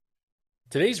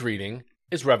Today's reading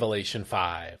is Revelation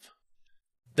 5.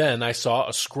 Then I saw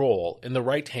a scroll in the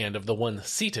right hand of the one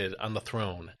seated on the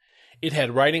throne. It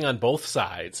had writing on both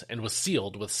sides and was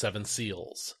sealed with 7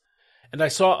 seals. And I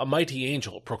saw a mighty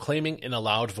angel proclaiming in a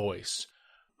loud voice,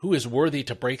 "Who is worthy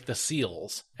to break the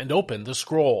seals and open the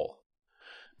scroll?"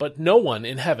 But no one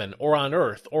in heaven or on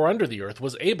earth or under the earth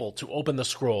was able to open the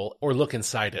scroll or look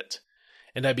inside it.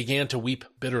 And I began to weep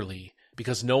bitterly,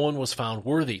 because no one was found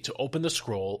worthy to open the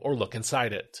scroll or look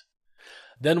inside it.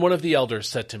 Then one of the elders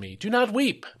said to me, "Do not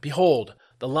weep. Behold,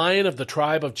 the Lion of the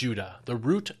tribe of Judah, the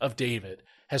Root of David,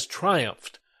 has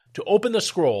triumphed to open the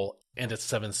scroll and its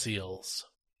 7 seals."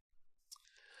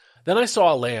 Then I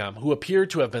saw a lamb who appeared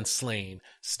to have been slain,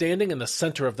 standing in the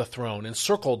center of the throne,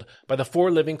 encircled by the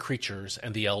 4 living creatures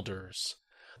and the elders.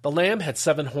 The lamb had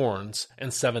 7 horns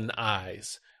and 7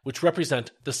 eyes, which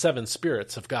represent the 7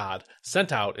 spirits of God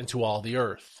sent out into all the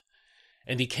earth.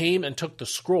 And he came and took the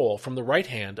scroll from the right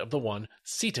hand of the one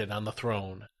seated on the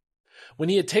throne. When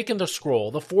he had taken the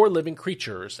scroll, the 4 living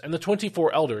creatures and the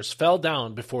 24 elders fell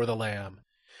down before the Lamb.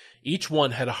 Each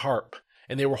one had a harp,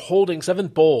 and they were holding 7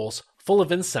 bowls full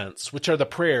of incense, which are the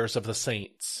prayers of the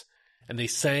saints. And they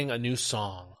sang a new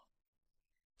song.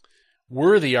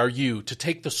 "Worthy are you to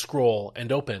take the scroll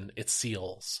and open its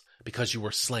seals, because you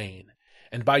were slain.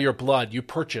 And by your blood you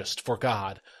purchased for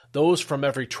God those from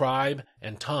every tribe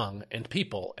and tongue and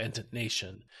people and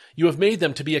nation. You have made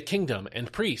them to be a kingdom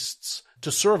and priests to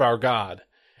serve our God,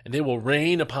 and they will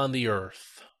reign upon the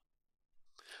earth."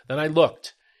 Then I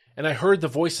looked, and I heard the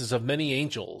voices of many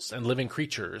angels and living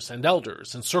creatures and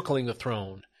elders encircling the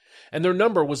throne, and their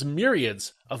number was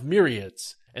myriads of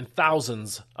myriads and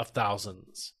thousands of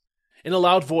thousands. In a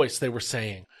loud voice they were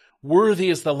saying, "Worthy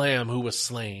is the Lamb who was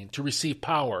slain to receive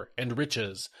power and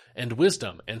riches and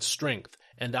wisdom and strength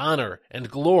and honor and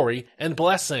glory and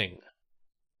blessing."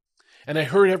 And I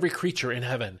heard every creature in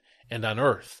heaven and on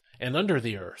earth and under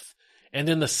the earth and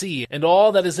in the sea and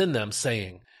all that is in them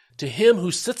saying, "To him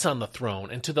who sits on the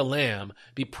throne and to the Lamb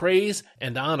be praise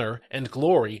and honor and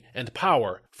glory and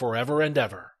power forever and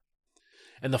ever."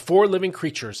 And the 4 living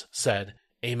creatures said,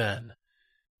 "Amen."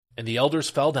 And the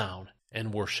elders fell down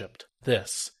and worshipped.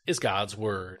 This is God's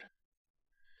Word.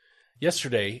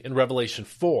 Yesterday, in Revelation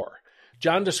 4,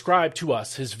 John described to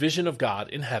us his vision of God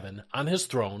in heaven on his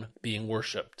throne being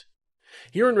worshipped.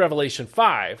 Here in Revelation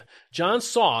 5, John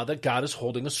saw that God is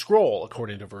holding a scroll,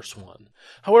 according to verse 1.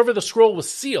 However, the scroll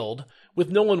was sealed, with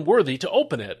no one worthy to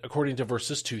open it, according to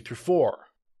verses 2 through 4.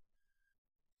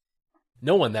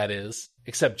 No one, that is,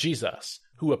 except Jesus,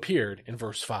 who appeared in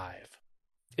verse 5.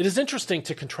 It is interesting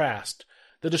to contrast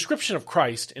the description of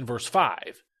Christ in verse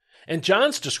 5 and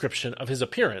John's description of his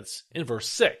appearance in verse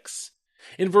 6.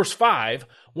 In verse 5,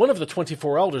 one of the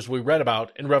 24 elders we read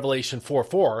about in Revelation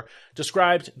 4:4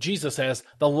 described Jesus as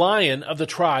the Lion of the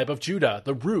tribe of Judah,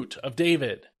 the Root of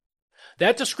David.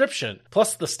 That description,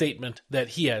 plus the statement that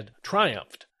he had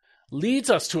triumphed,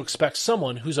 leads us to expect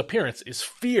someone whose appearance is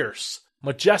fierce,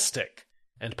 majestic,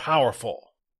 and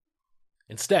powerful.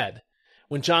 Instead,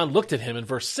 when John looked at him in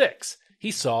verse 6,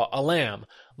 he saw a lamb,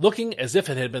 looking as if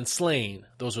it had been slain.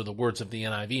 Those are the words of the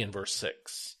NIV in verse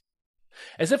 6.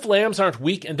 As if lambs aren't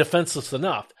weak and defenseless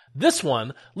enough, this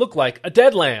one looked like a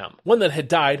dead lamb, one that had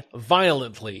died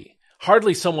violently.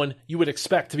 Hardly someone you would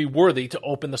expect to be worthy to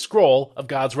open the scroll of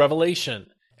God's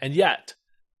revelation. And yet,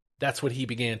 that's what he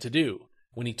began to do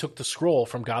when he took the scroll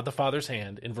from God the Father's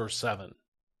hand in verse 7.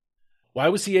 Why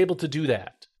was he able to do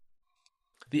that?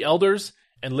 The elders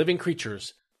and living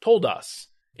creatures told us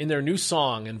in their new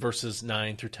song in verses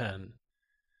 9 through 10.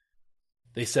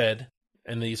 They said,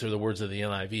 and these are the words of the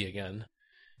NIV again,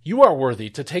 "You are worthy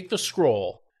to take the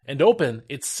scroll and open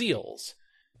its seals,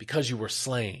 because you were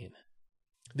slain."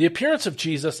 The appearance of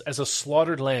Jesus as a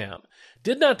slaughtered lamb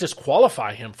did not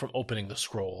disqualify him from opening the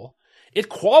scroll. It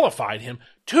qualified him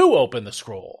to open the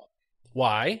scroll.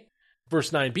 Why?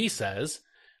 Verse 9b says,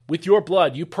 "With your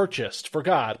blood you purchased for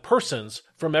God persons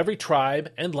from every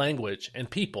tribe and language and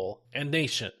people and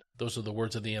nation." Those are the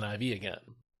words of the NIV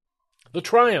again. The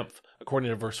triumph, according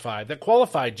to verse 5, that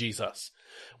qualified Jesus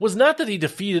was not that he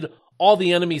defeated all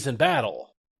the enemies in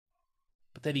battle,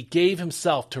 but that he gave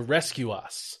himself to rescue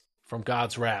us from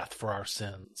God's wrath for our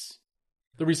sins.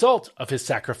 The result of his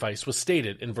sacrifice was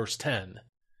stated in verse 10.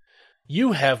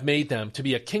 "You have made them to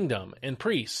be a kingdom and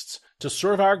priests to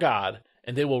serve our God,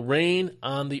 and they will reign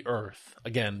on the earth."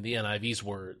 Again, the NIV's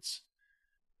words.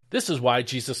 This is why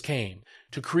Jesus came,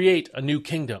 to create a new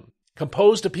kingdom,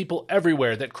 composed of people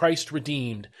everywhere that Christ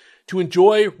redeemed, to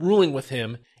enjoy ruling with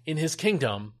him in his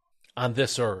kingdom on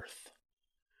this earth.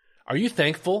 Are you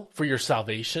thankful for your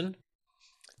salvation?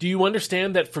 Do you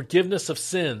understand that forgiveness of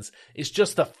sins is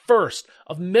just the first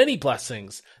of many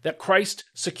blessings that Christ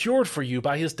secured for you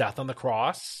by his death on the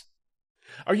cross?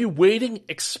 Are you waiting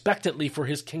expectantly for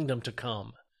his kingdom to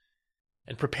come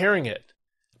and preparing it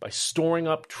by storing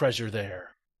up treasure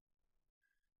there?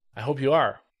 I hope you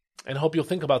are, and I hope you'll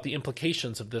think about the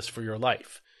implications of this for your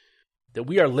life, that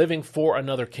we are living for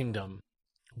another kingdom.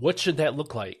 What should that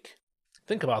look like?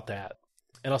 Think about that,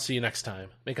 and I'll see you next time.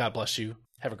 May God bless you.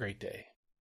 Have a great day.